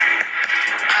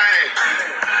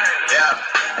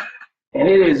And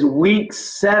it is week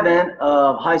 7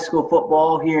 of high school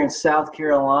football here in South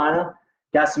Carolina.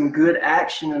 Got some good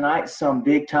action tonight, some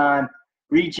big-time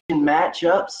region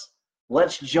matchups.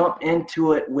 Let's jump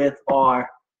into it with our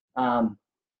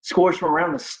scores from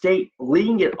around the state.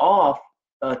 Leading it off,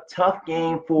 a tough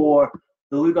game for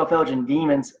the Lugoff-Elgin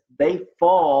Demons. They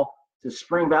fall to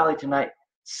Spring Valley tonight,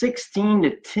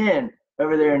 16-10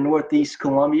 over there in Northeast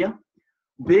Columbia.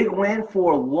 Big win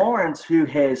for Lawrence, who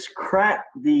has cracked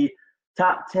the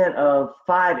top 10 of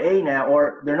 5A now,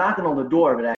 or they're knocking on the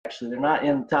door of it, actually. They're not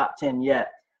in the top 10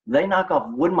 yet. They knock off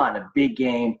Woodmont in a big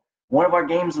game. One of our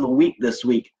games of the week this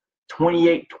week,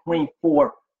 28-24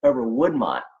 over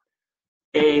Woodmont.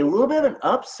 A little bit of an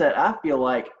upset, I feel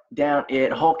like, down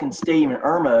at Hawkins Stadium in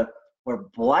Irmo, where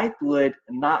Blythewood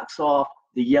knocks off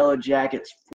the Yellow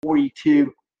Jackets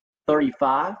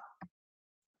 42-35.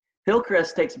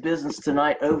 Hillcrest takes business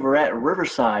tonight over at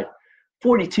Riverside,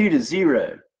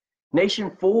 42-0.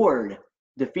 Nation Ford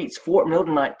defeats Fort Mill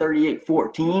tonight,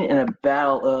 38-14 in a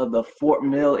battle of the Fort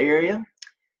Mill area.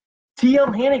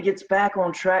 TL Hanna gets back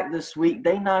on track this week.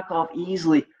 They knock off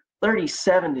easily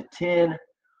 37-10.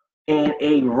 And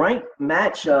a ranked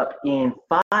matchup in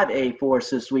 5A for us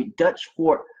this week. Dutch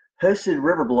Fork hosted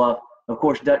River Bluff. Of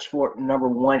course, Dutch Fork number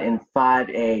 1 in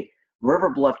 5A. River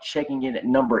Bluff checking in at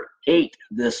number 8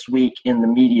 this week in the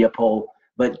media poll.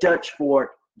 But Dutch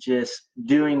Fork just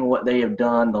doing what they have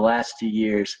done the last 2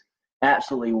 years.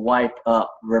 Absolutely wipe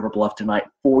up River Bluff tonight,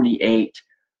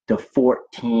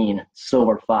 48-14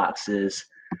 Silver Foxes.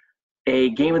 A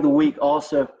game of the week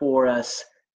also for us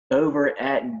over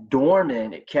at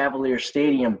Dorman at Cavalier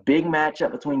Stadium. Big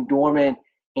matchup between Dorman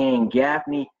and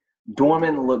Gaffney.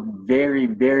 Dorman looked very,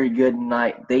 very good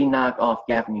tonight. They knock off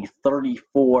Gaffney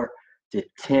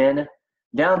 34-10.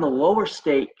 Down the lower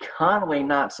state, Conway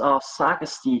knocks off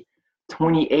Socastee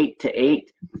 28-8.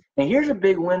 And here's a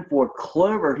big win for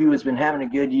Clover, who has been having a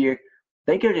good year.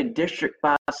 They go to District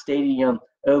 5 Stadium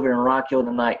over in Rock Hill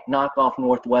tonight, knock off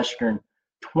Northwestern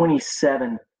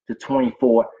 27-24.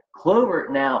 Clover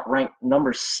now ranked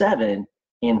number 7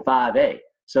 in 5A.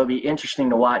 So it'll be interesting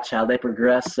to watch how they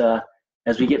progress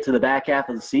as we get to the back half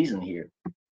of the season here.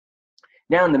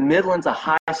 Now in the Midlands, a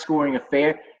high-scoring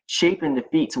affair. Chapin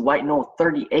defeats White Knoll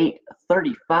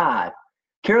 38-35.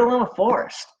 Carolina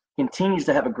Forest continues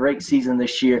to have a great season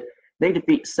this year. They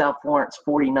defeat South Florence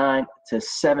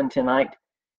 49-7 tonight.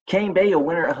 Cane Bay a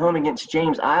winner at home against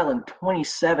James Island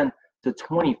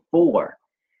 27-24.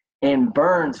 And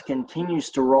Burns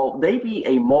continues to roll. They beat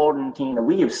a Malden team that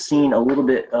we have seen a little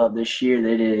bit of this year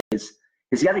that has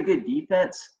got a good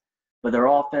defense, but their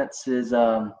offense is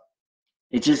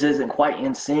it just isn't quite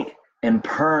in sync. And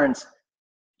Burns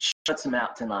shuts them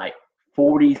out tonight,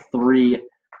 43-0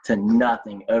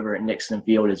 over at Nixon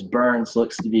Field, as Burns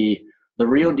looks to be the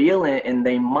real deal, and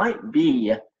they might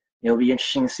be. It'll be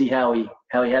interesting to see how he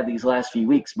had these last few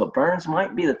weeks, but Burns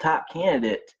might be the top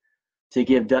candidate to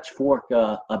give Dutch Fork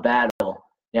a battle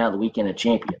now the weekend of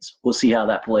champions. We'll see how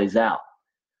that plays out.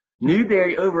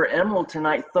 Newberry over Emerald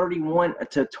tonight,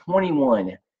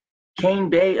 31-21. Cane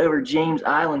Bay over James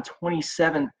Island,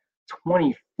 27-24.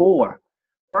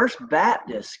 First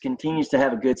Baptist continues to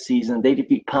have a good season. They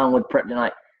defeat Pinewood Prep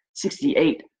tonight,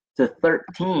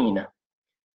 68-13.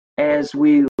 As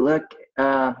we look,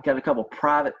 got a couple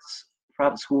private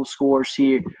school scores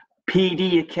here.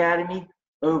 PD Academy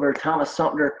over Thomas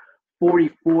Sumter,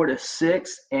 44-6.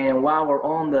 And while we're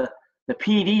on the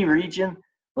PD region,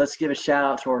 let's give a shout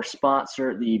out to our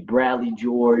sponsor, the Bradley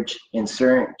George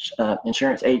Insurance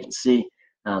Agency.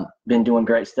 Been doing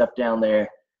great stuff down there.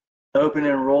 Open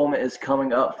enrollment is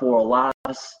coming up for a lot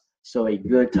of us, so a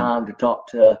good time to talk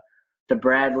to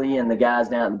Bradley and the guys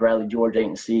down at the Bradley George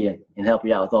Agency and help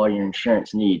you out with all your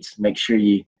insurance needs. Make sure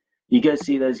you go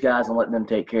see those guys and let them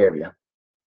take care of you.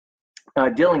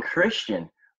 Dillon Christian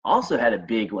also had a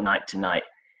big night tonight.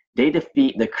 They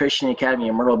defeat the Christian Academy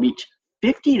in Myrtle Beach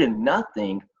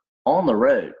 50-0 on the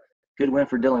road. Good win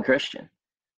for Dillon Christian.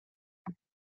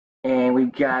 And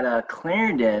we've got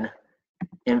Clarendon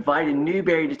invited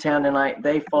Newberry to town tonight.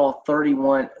 They fall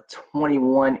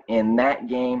 31-21 in that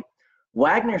game.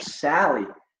 Wagner Sally,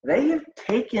 they have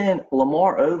taken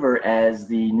Lamar over as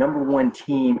the number 1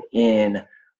 team in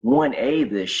 1A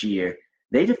this year.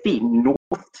 They defeat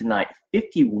North tonight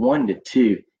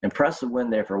 51-2. Impressive win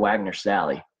there for Wagner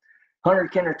Sally. Hunter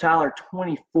Kinder Tyler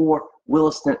 24,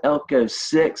 Williston Elko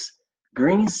 6.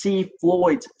 Green Sea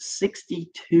Floyd's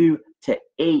 62-8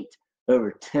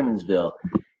 over Timmonsville.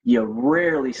 You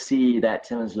rarely see that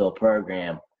Timmonsville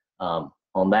program on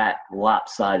that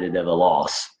lopsided of a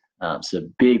loss. So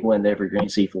big win there for Green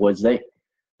Sea Floyds. They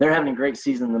they're having a great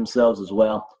season themselves as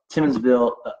well.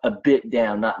 Timmonsville, a bit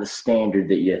down, not the standard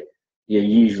that you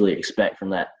usually expect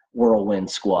from that whirlwind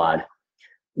squad.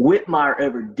 Whitmire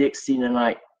over Dixie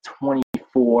tonight,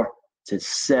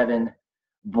 24-7.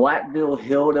 Blackville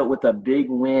Hilda with a big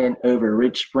win over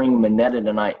Ridge Spring Monetta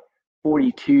tonight,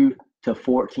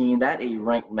 42-14. That a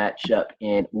ranked matchup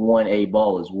in 1A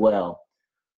ball as well.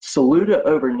 Saluda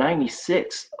over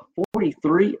 96,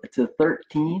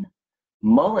 43-13.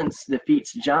 Mullins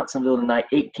defeats Johnsonville tonight,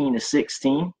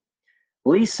 18-16.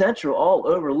 Lee Central all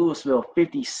over Louisville,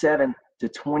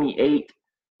 57-28.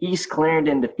 East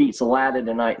Clarendon defeats Latta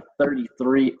tonight,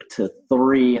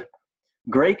 33-3.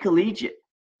 Gray Collegiate,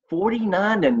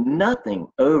 49-0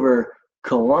 over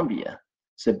Columbia.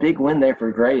 It's a big win there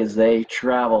for Gray as they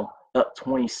travel up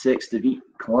 26 to beat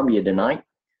Columbia tonight.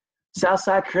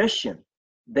 Southside Christian,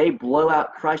 they blow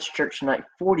out Christ Church tonight,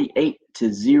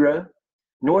 48-0.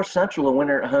 North Central a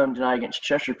winner at home tonight against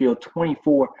Chesterfield,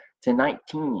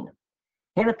 24-19.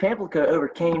 Hannah Pamplico over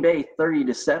Cane Bay,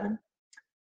 30-7.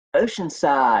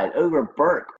 Oceanside over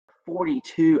Burke,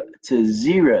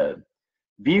 42-0.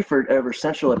 Buford over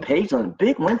Central of Pageland.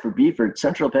 Big win for Buford.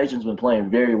 Central of Pageland's been playing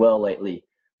very well lately,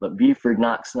 but Buford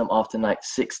knocks them off tonight,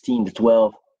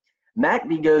 16-12.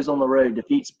 McBee goes on the road,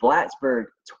 defeats Plattsburgh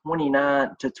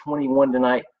 29-21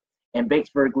 tonight, and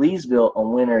Batesburg Leesville a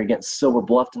winner against Silver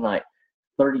Bluff tonight,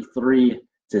 33-7.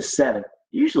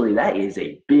 Usually that is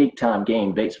a big-time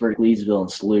game, Batesburg, Leesville, and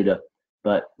Saluda,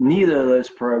 but neither of those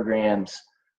programs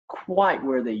quite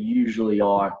where they usually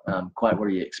are, quite where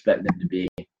you expect them to be.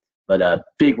 But a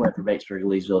big win for Batesburg,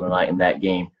 Leesville tonight in that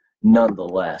game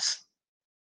nonetheless.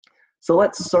 So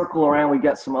let's circle around. We've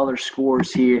got some other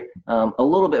scores here, a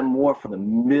little bit more for the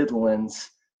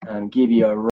Midlands, give you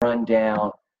a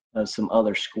rundown of some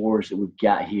other scores that we've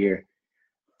got here.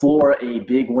 Flora, a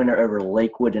big winner over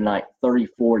Lakewood tonight,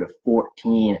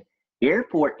 34-14.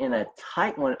 Airport in a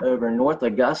tight one over North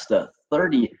Augusta,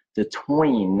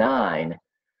 30-29.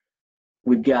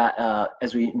 We've got,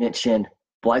 as we mentioned,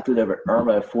 Blythewood over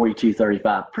Irmo,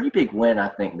 42-35. Pretty big win, I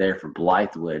think, there for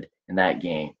Blythewood in that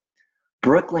game.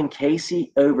 Brooklyn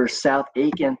Casey over South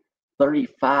Aiken,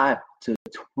 35-20.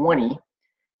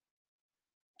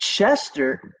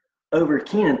 Chester over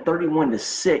Keenan,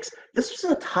 31-6. This was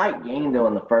a tight game, though,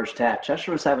 in the first half.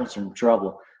 Chester was having some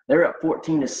trouble. They were up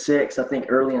 14-6, I think,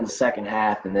 early in the second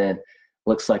half, and then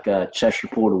looks like Chester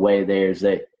pulled away there as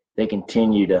they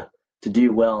continue to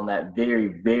do well in that very,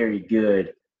 very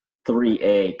good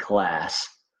 3A class.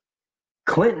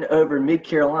 Clinton over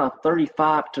Mid-Carolina,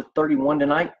 35-31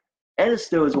 tonight.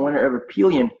 Edisto is a winner over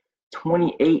Pelion,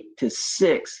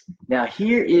 28-6. Now,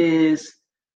 here is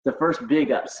the first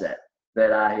big upset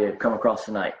that I have come across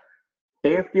tonight.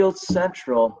 Fairfield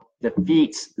Central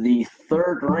defeats the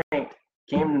third-ranked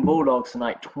Camden Bulldogs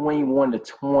tonight,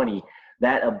 21-20.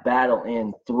 That a battle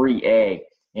in 3A.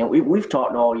 And we've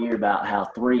talked all year about how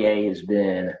 3A has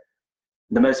been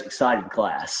the most exciting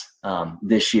class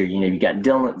this year. You know, you got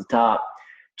Dillon at the top,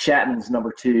 Chapman's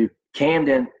number 2,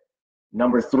 Camden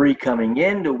number 3 coming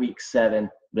into week 7,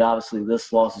 but obviously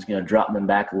this loss is going to drop them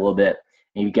back a little bit.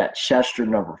 And you've got Chester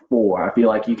number 4. I feel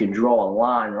like you can draw a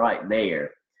line right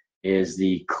there is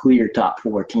the clear top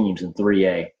 4 teams in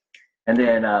 3A. And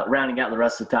then rounding out the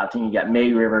rest of the top team, you got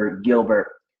May River,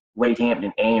 Gilbert, Wade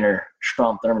Hampton, Aner,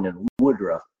 Strom Thurmond, and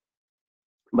Woodruff.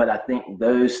 But I think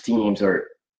those teams are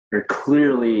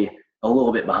clearly a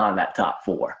little bit behind that top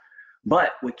 4.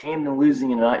 But with Camden losing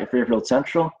tonight at Fairfield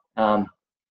Central,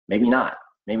 maybe not.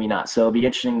 So it'll be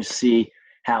interesting to see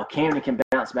how Camden can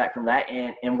bounce back from that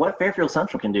and what Fairfield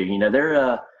Central can do. You know,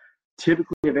 they're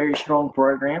typically a very strong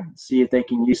program. See if they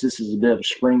can use this as a bit of a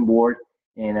springboard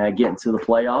and get into the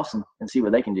playoffs and see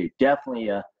what they can do. Definitely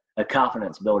a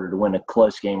confidence builder to win a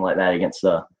close game like that against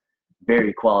a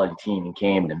very quality team in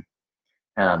Camden.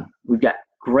 We've got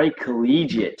Gray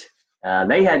Collegiate.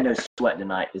 They had no sweat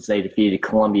tonight as they defeated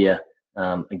Columbia.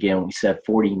 Again, we said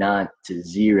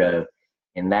 49-0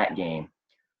 in that game.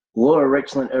 Lower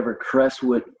Richland over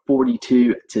Crestwood,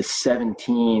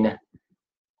 42-17.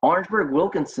 Orangeburg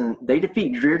Wilkinson, they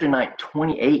defeat Greer tonight,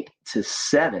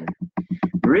 28-7.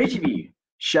 Ridgeview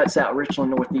shuts out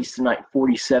Richland Northeast tonight,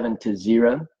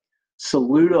 47-0.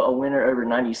 Saluda a winner over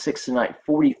 96 tonight,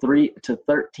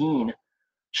 43-13.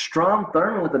 Strom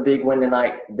Thurmond with a big win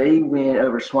tonight. They win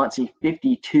over Swansea,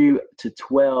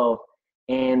 52-12.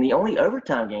 And the only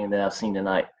overtime game that I've seen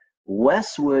tonight,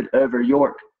 Westwood over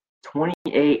York,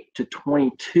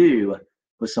 28-22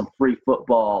 with some free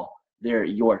football there at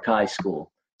York High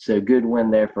School. So good win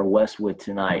there for Westwood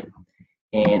tonight.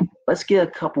 And let's get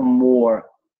a couple more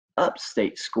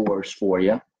upstate scores for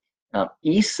you.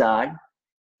 Eastside,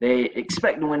 They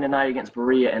expect to win tonight against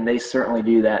Berea, and they certainly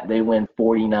do that. They win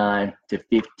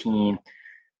 49-15.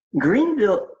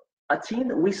 Greenville, a team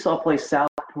that we saw play South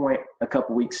Point a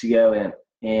couple weeks ago,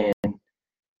 and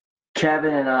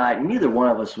Kevin and I, neither one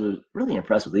of us was really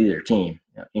impressed with either team.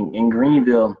 In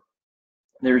Greenville,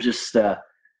 there's just a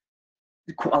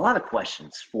lot of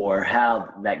questions for how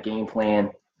that game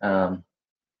plan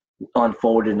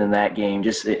unfolded in that game.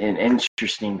 Just an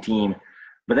interesting team.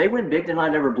 But they win big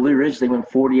tonight over Blue Ridge. They win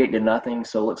 48-0.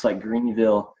 So it looks like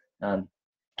Greenville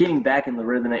getting back in the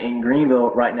rhythm. In Greenville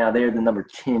right now, they're the number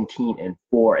 10 team in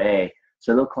 4A.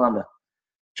 So they'll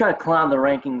try to climb the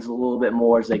rankings a little bit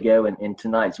more as they go. And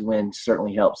tonight's win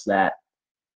certainly helps that.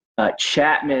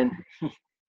 Chapman,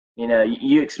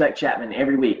 you expect Chapman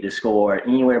every week to score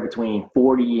anywhere between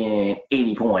 40 and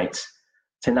 80 points.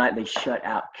 Tonight they shut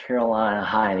out Carolina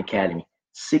High and Academy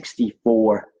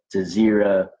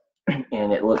 64-0.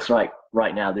 And it looks like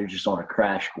right now they're just on a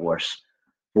crash course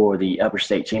for the Upper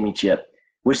State Championship,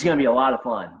 which is going to be a lot of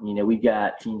fun. We've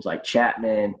got teams like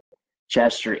Chapman,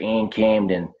 Chester, and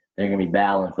Camden. They're going to be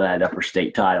battling for that Upper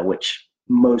State title, which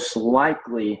most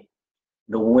likely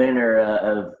the winner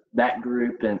of that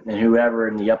group and whoever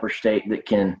in the Upper State that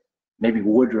can, maybe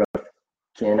Woodruff,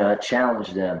 can challenge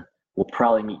them will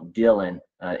probably meet Dillon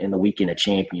in the Weekend of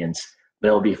Champions. But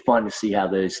it'll be fun to see how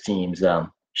those teams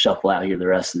shuffle out here the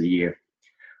rest of the year.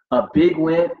 A big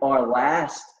win, our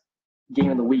last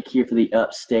game of the week here for the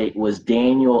Upstate, was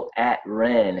Daniel at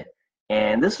Wren.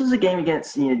 And this was a game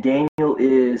against, Daniel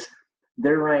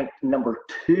they're ranked number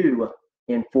 2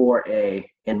 in 4A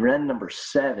and Wren number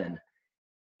 7.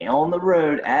 And on the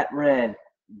road at Wren,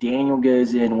 Daniel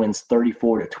goes in, wins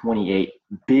 34-28.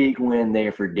 Big win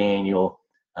there for Daniel.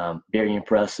 Very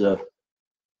impressive.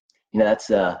 That's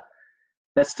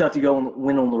tough to go and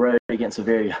win on the road against a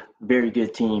very, very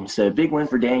good team. So big win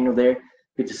for Daniel there.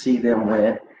 Good to see them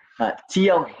win.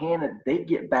 TL Hanna, they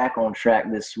get back on track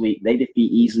this week. They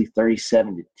defeat Easley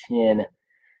 37-10.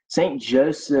 St.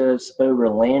 Joseph's over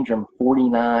Landrum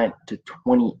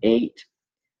 49-28.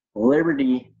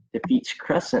 Liberty defeats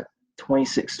Crescent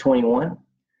 26-21.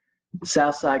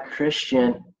 Southside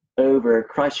Christian over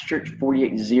Christchurch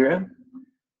 48-0.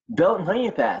 Belton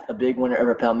Honeypath, a big winner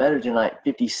over Palmetto tonight,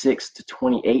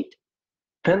 56-28.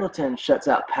 Pendleton shuts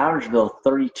out Powersville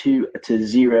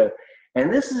 32-0.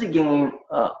 And this is a game,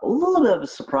 a little bit of a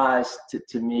surprise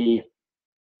to me.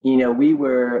 We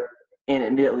were, and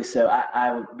admittedly so,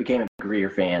 I became a Greer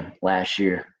fan last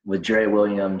year with Dre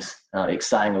Williams,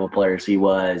 exciting of a player as he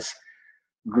was.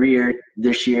 Greer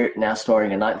this year now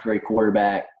starting a ninth grade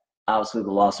quarterback. Obviously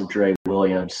the loss of Dre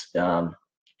Williams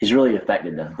has really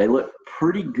affected them. They look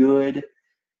pretty good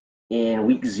in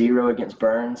week 0 against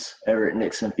Burns over at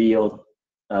Nixon Field.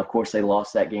 Of course, they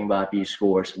lost that game by a few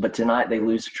scores. But tonight they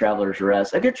lose to Travelers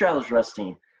Rest, a good Travelers Rest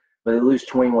team. But they lose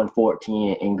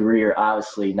 21-14, and Greer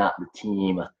obviously not the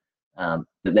team that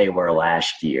they were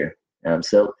last year.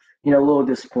 So, a little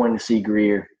disappointing to see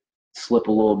Greer slip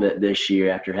a little bit this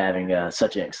year after having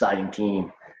such an exciting team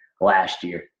last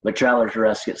year. But Travelers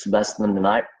Rest gets the best of them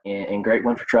tonight, and great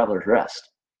win for Travelers Rest.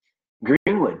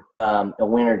 Greenwood, a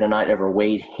winner tonight over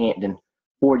Wade Hampton,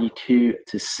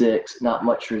 42-6. Not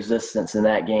much resistance in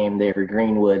that game there for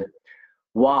Greenwood.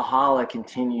 Walhalla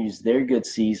continues their good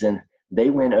season. They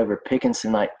win over Pickens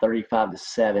tonight,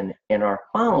 35-7. And our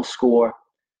final score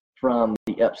from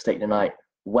the Upstate tonight,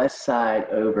 Westside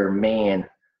over Man,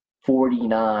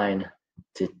 49-10.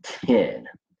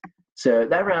 So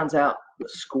that rounds out the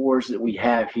scores that we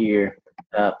have here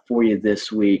for you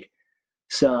this week.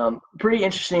 Some pretty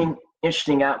interesting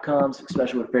outcomes,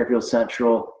 especially with Fairfield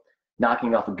Central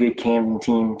knocking off a good Camden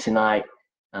team tonight.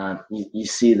 You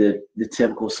see the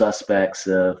typical suspects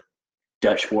of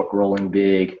Dutch Fork rolling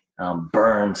big,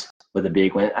 Burns with a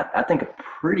big win. I think a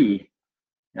pretty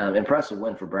impressive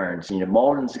win for Burns.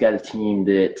 Malden's got a team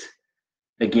that,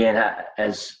 again,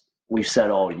 as we've said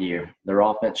all year, their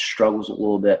offense struggles a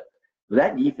little bit, but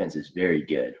that defense is very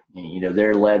good.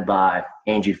 They're led by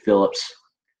Andrew Phillips,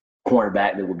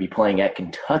 cornerback that will be playing at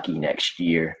Kentucky next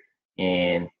year.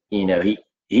 And,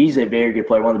 he's a very good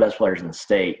player, one of the best players in the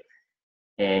state.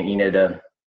 And,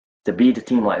 to beat a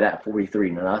team like that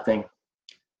 43-0,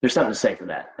 there's something to say for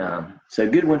that. So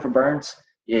good win for Burns.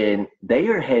 And they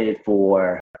are headed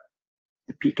for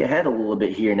the peek ahead a little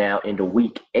bit here now into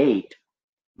week 8.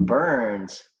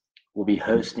 Burns will be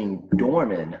hosting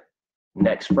Dorman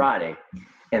next Friday.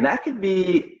 And that could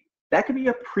be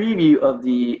a preview of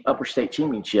the Upper State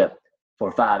Championship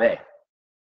for 5A,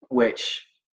 which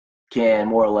can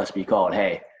more or less be called,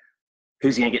 hey,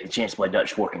 who's going to get the chance to play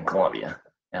Dutch Fork in Columbia?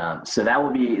 So that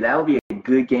will be a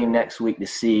good game next week to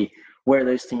see where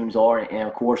those teams are, and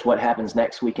of course, what happens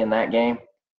next week in that game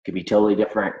could be totally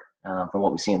different from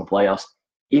what we see in the playoffs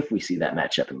if we see that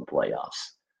matchup in the playoffs.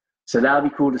 So that would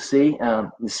be cool to see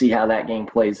how that game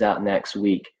plays out next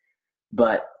week.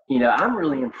 But, I'm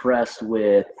really impressed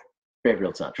with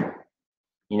Fairfield Central.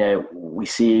 We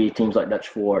see teams like Dutch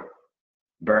Fork,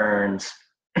 Burns,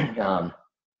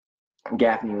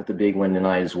 Gaffney with a big win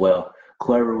tonight as well,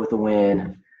 Clover with a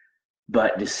win.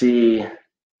 But to see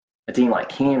a team like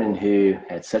Camden, who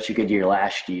had such a good year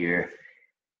last year,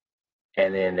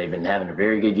 and then they've been having a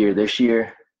very good year this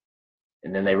year,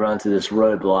 and then they run to this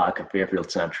roadblock of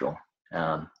Fairfield Central.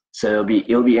 So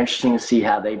it'll be interesting to see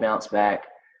how they bounce back.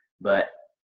 But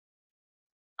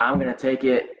I'm going to take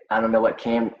it. I don't know what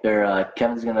Kevin's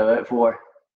going to vote for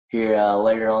here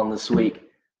later on this week,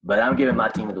 but I'm giving my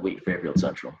team of the week Fairfield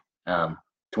Central to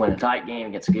win a tight game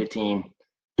against a good team,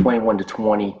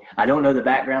 21-20. I don't know the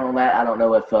background on that. I don't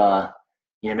know if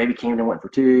maybe Camden went for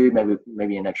two,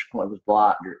 maybe an extra point was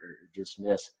blocked or just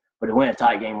missed. But to win a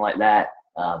tight game like that,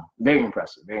 very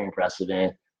impressive, very impressive.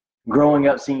 And growing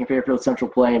up, seeing Fairfield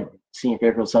Central play and seeing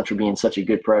Fairfield Central being such a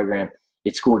good program,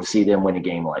 it's cool to see them win a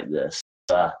game like this.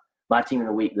 My team of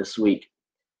the week this week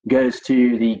goes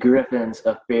to the Griffins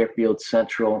of Fairfield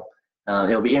Central.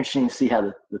 It'll be interesting to see how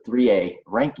the 3A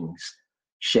rankings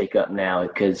shake up now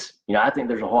because, I think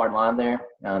there's a hard line there.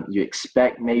 You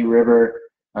expect maybe River,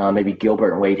 maybe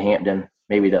Gilbert and Wade Hampton,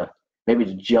 maybe to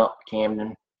jump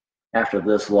Camden after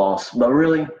this loss. But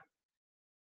really,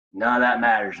 none of that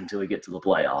matters until we get to the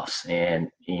playoffs and,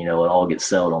 it all gets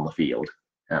settled on the field.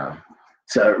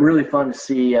 So really fun to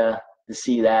see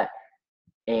that.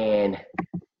 And,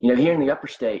 here in the upper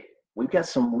state, we've got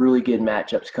some really good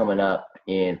matchups coming up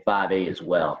in 5A as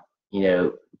well.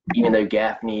 Even though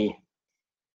Gaffney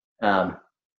hasn't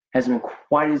been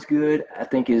quite as good, I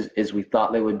think, as we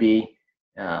thought they would be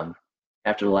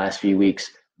after the last few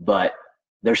weeks, but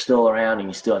they're still around and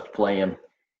you still have to play them.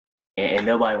 And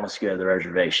nobody wants to go to the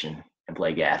reservation and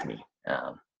play Gaffney.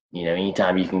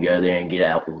 Anytime you can go there and get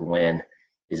out with a win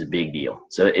is a big deal.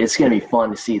 So it's going to be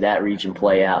fun to see that region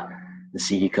play out, to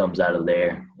see who comes out of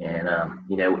there. And,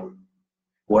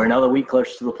 we're another week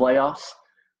closer to the playoffs,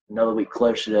 another week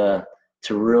closer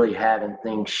to really having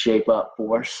things shape up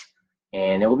for us.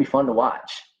 And it will be fun to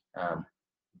watch.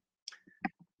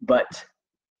 But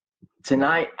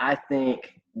tonight, I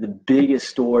think the biggest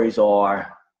stories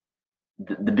are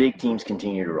the big teams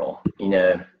continue to roll.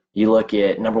 You look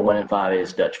at number 1 in 5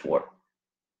 is Dutch Fork.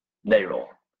 They roll.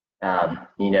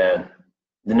 The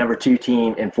number 2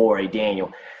 team in 4A, Daniel,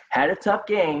 had a tough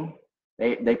game.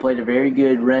 They played a very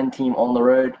good run team on the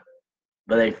road,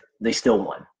 but they still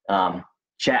won.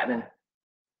 Chapman,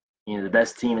 the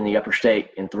best team in the upper state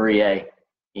in 3A,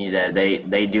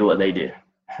 they do what they do.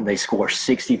 They score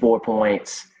 64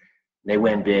 points. They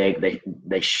win big.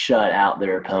 They shut out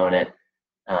their opponent.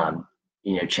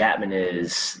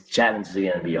 Chapman's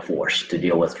going to be a force to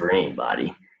deal with for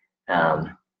anybody.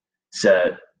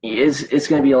 So it's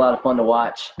going to be a lot of fun to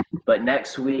watch. But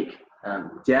next week,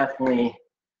 definitely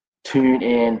tune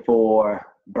in for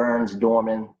Burns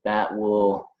Dorman. That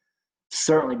will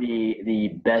certainly be the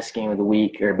best game of the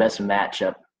week or best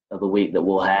matchup of the week that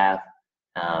we'll have.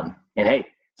 And hey,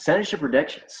 send us your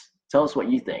predictions. Tell us what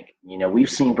you think. We've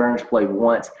seen Burns play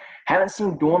once. Haven't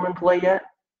seen Dorman play yet.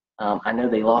 I know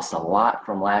they lost a lot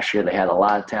from last year. They had a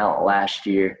lot of talent last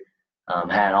year.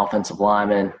 Had an offensive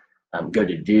lineman go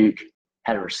to Duke.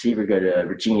 Had a receiver go to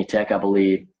Virginia Tech, I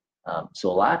believe.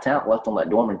 So a lot of talent left on that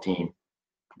Dorman team.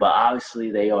 But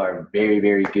obviously they are very,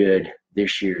 very good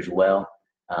this year as well.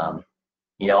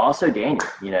 Also Daniel,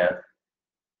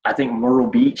 I think Myrtle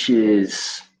Beach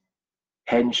is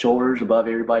head and shoulders above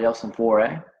everybody else in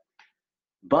 4A.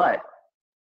 But,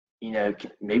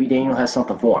 maybe Daniel has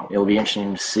something for him. It'll be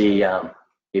interesting to see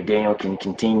if Daniel can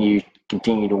continue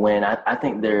to win. I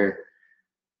think they're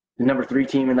the number 3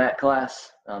 team in that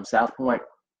class, South Point.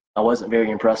 I wasn't very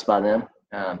impressed by them.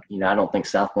 I don't think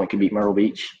South Point could beat Myrtle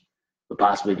Beach, but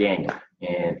possibly Daniel.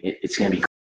 And it's going to be cool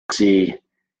to see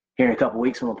here in a couple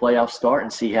weeks when the playoffs start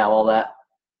and see how all that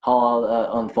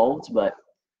unfolds. But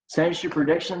send us your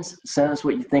predictions. Send us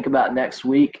what you think about next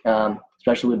week,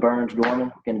 especially with Burns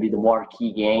Dorman, going to be the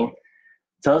marquee game.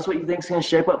 Tell us what you think is going to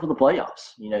shape up for the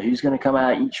playoffs. Who's going to come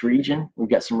out of each region. We've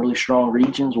got some really strong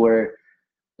regions where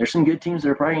there's some good teams that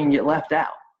are probably going to get left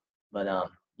out. But,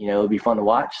 it'll be fun to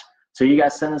watch. So you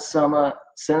guys send us some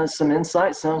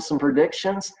insights, send us some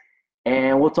predictions,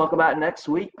 and we'll talk about it next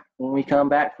week when we come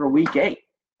back for week 8.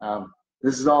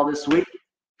 This is all this week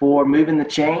for Moving the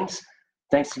Chains.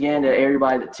 Thanks again to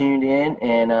everybody that tuned in.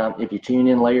 And if you tune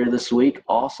in later this week,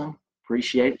 awesome.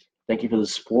 Appreciate it. Thank you for the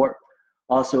support.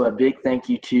 Also, a big thank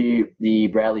you to the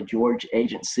Bradley George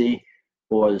Agency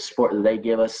for the support that they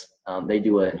give us. They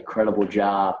do an incredible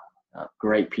job.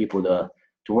 Great people to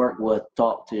work with,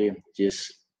 talk to,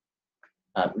 just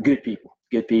good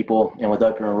people. And with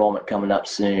open enrollment coming up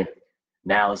soon,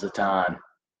 now is the time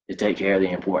to take care of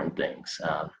the important things.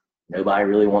 Nobody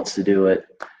really wants to do it.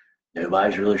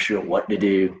 Nobody's really sure what to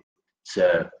do.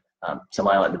 So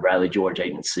somebody like the Bradley George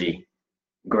Agency,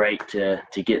 great to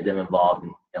get them involved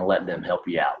and let them help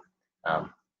you out.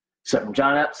 So from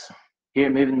John Epps here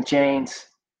at Moving the Chains,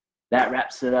 that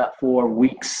wraps it up for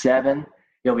week 7.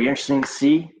 It'll be interesting to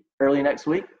see early next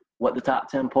week what the top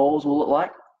 10 polls will look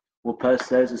like. We'll post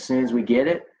those as soon as we get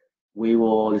it. We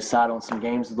will decide on some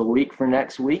games of the week for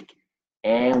next week,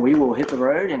 and we will hit the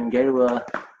road and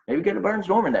maybe go to Burns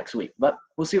Norman next week. But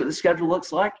we'll see what the schedule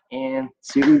looks like and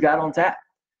see what we've got on tap.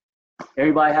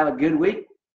 Everybody have a good week.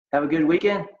 Have a good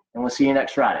weekend, and we'll see you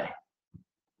next Friday.